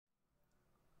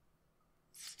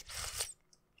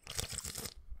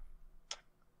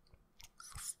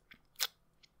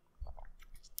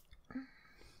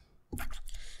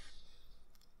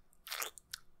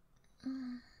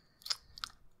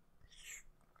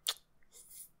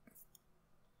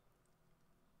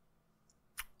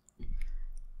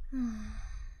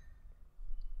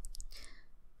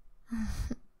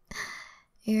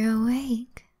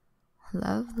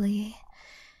lovely.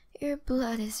 Your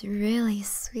blood is really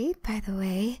sweet, by the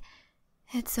way.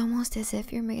 It's almost as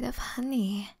if you're made of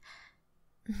honey.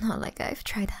 Not like I've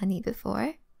tried honey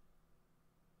before.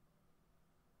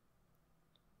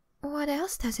 What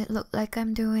else does it look like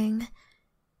I'm doing?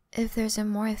 If there's a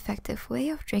more effective way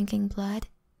of drinking blood,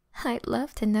 I'd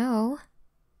love to know.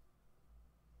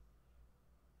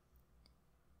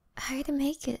 I'd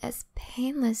make it as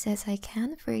painless as I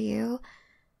can for you,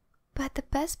 but the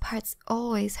best parts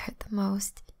always hurt the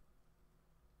most.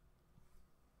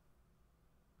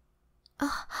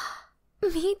 Oh,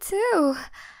 me too.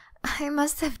 I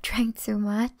must have drank too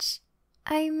much.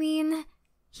 I mean,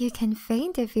 you can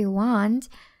faint if you want.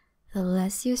 The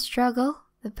less you struggle,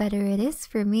 the better it is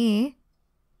for me.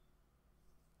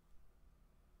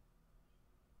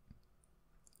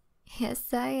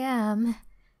 Yes, I am.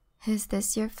 Is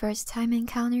this your first time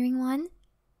encountering one?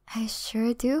 I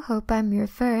sure do hope I'm your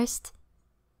first.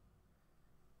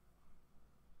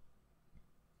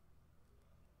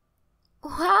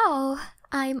 Wow,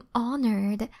 I'm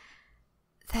honored.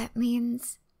 That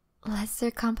means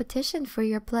lesser competition for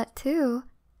your blood too.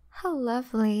 How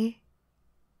lovely.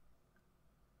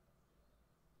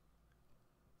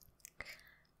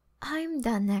 I'm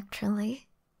done actually.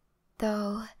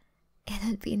 Though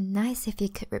it'd be nice if you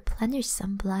could replenish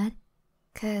some blood,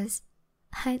 'cause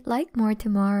I'd like more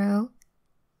tomorrow.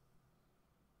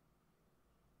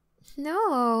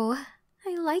 No,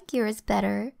 I like yours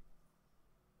better.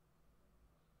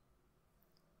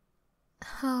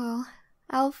 Oh,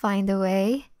 I'll find a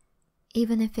way,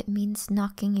 even if it means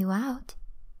knocking you out.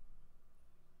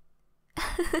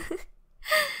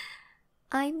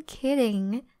 I'm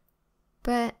kidding,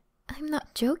 but I'm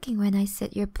not joking when I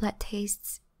said your blood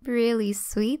tastes really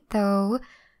sweet, though.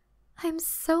 I'm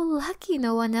so lucky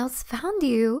no one else found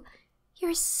you.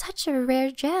 You're such a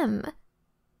rare gem.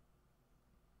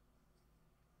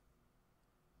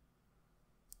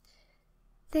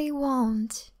 They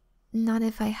won't. Not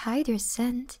if I hide your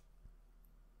scent.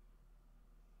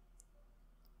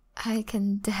 I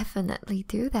can definitely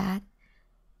do that.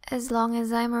 As long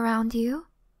as I'm around you,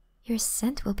 your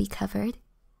scent will be covered.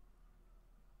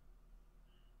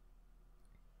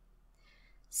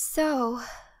 So,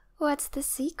 what's the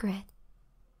secret?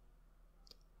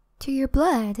 To your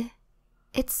blood,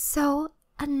 it's so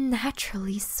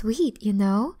unnaturally sweet, you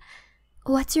know?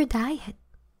 What's your diet?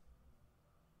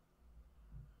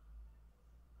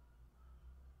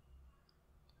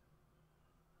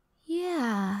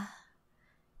 Yeah,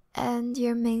 and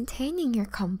you're maintaining your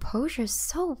composure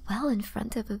so well in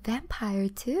front of a vampire,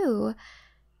 too.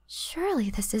 Surely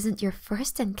this isn't your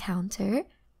first encounter.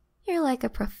 You're like a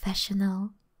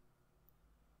professional.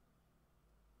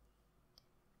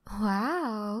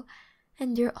 Wow,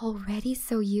 and you're already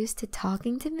so used to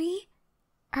talking to me?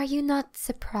 Are you not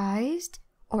surprised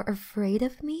or afraid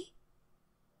of me?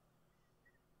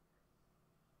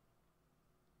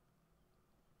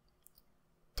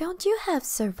 Don't you have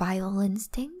survival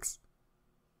instincts?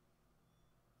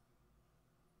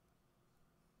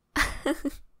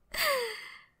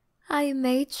 I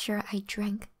made sure I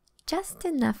drank just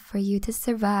enough for you to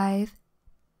survive.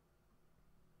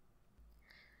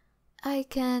 I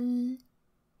can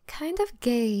kind of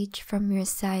gauge from your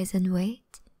size and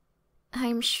weight.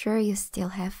 I'm sure you still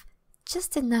have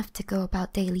just enough to go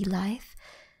about daily life.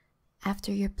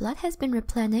 After your blood has been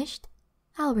replenished,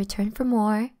 I'll return for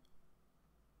more.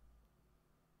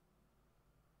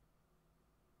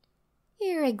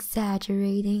 You're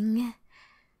exaggerating.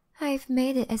 I've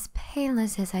made it as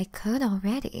painless as I could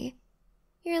already.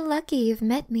 You're lucky you've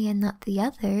met me and not the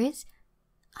others.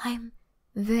 I'm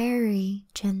very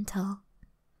gentle.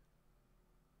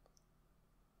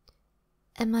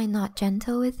 Am I not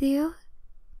gentle with you?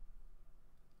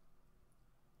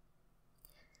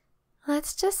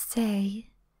 Let's just say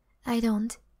I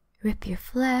don't rip your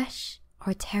flesh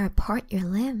or tear apart your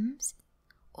limbs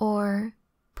or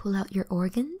pull out your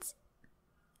organs.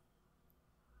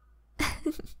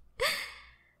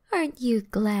 Aren't you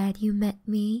glad you met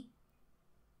me?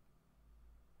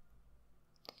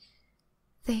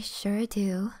 They sure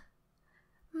do.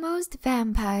 Most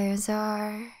vampires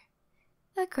are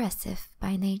aggressive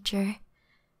by nature.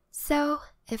 So,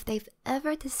 if they've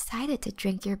ever decided to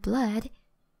drink your blood,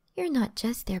 you're not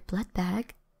just their blood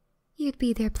bag. You'd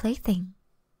be their plaything.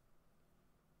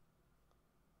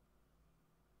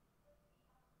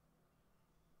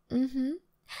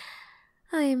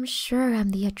 I'm sure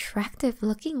I'm the attractive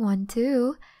looking one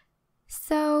too.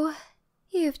 So,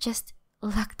 you've just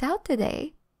lucked out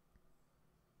today.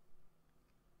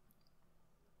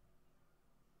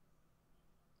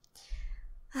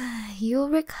 You'll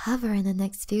recover in the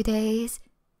next few days.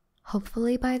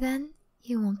 Hopefully by then,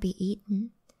 you won't be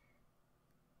eaten.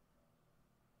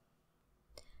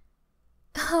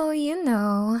 Oh, you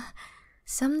know,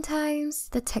 sometimes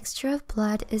the texture of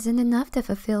blood isn't enough to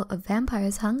fulfill a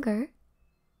vampire's hunger.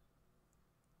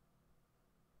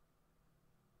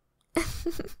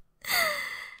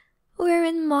 We're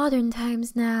in modern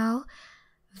times now.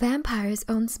 Vampires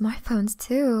own smartphones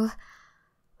too.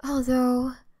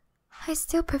 Although, I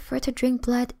still prefer to drink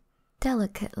blood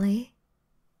delicately.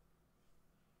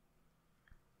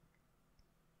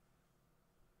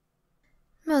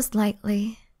 Most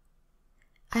likely,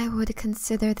 I would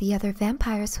consider the other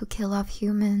vampires who kill off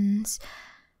humans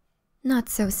not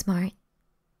so smart.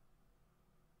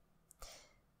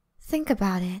 Think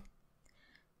about it.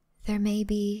 There may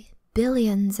be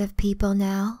billions of people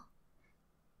now.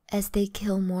 As they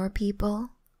kill more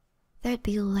people, there'd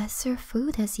be lesser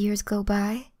food as years go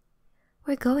by.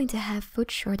 We're going to have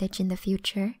food shortage in the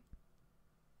future.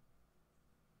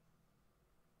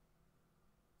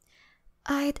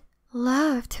 I'd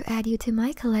love to add you to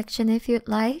my collection if you'd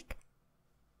like.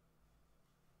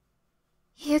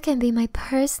 You can be my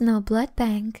personal blood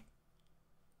bank.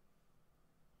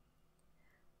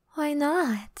 Why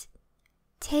not?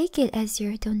 Take it as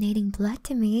you're donating blood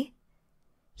to me.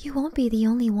 You won't be the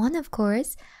only one, of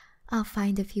course. I'll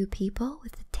find a few people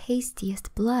with the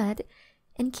tastiest blood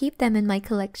and keep them in my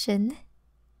collection.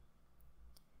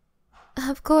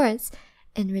 Of course,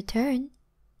 in return,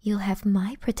 you'll have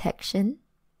my protection.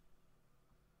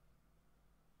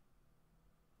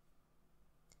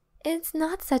 It's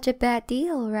not such a bad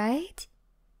deal, right?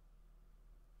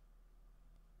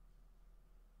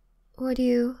 Would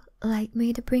you like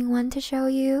me to bring one to show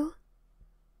you?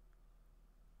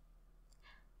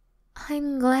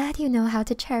 I'm glad you know how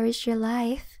to cherish your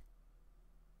life.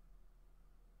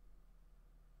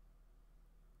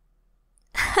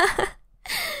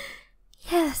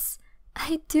 Yes,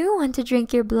 I do want to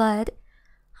drink your blood.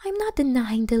 I'm not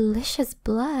denying delicious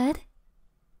blood.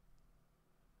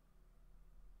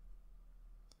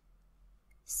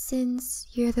 Since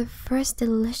you're the first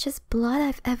delicious blood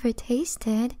I've ever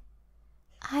tasted,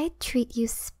 I'd treat you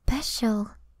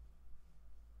special.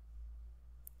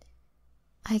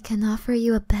 I can offer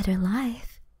you a better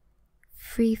life.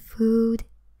 Free food,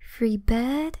 free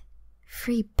bed,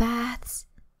 free baths.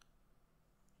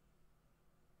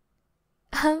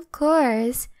 Of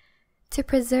course, to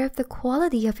preserve the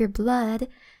quality of your blood,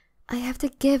 I have to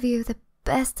give you the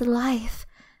best life.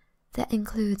 That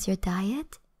includes your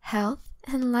diet, health,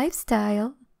 and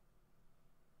lifestyle.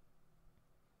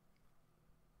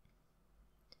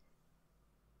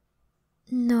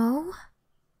 No?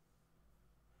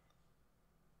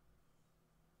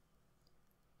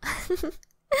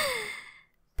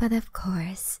 But of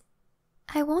course,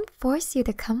 I won't force you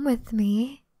to come with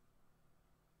me.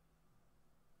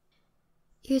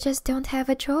 You just don't have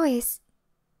a choice.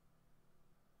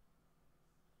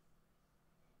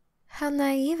 How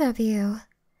naive of you.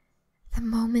 The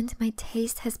moment my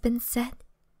taste has been set,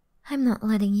 I'm not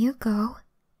letting you go.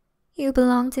 You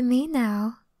belong to me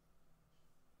now.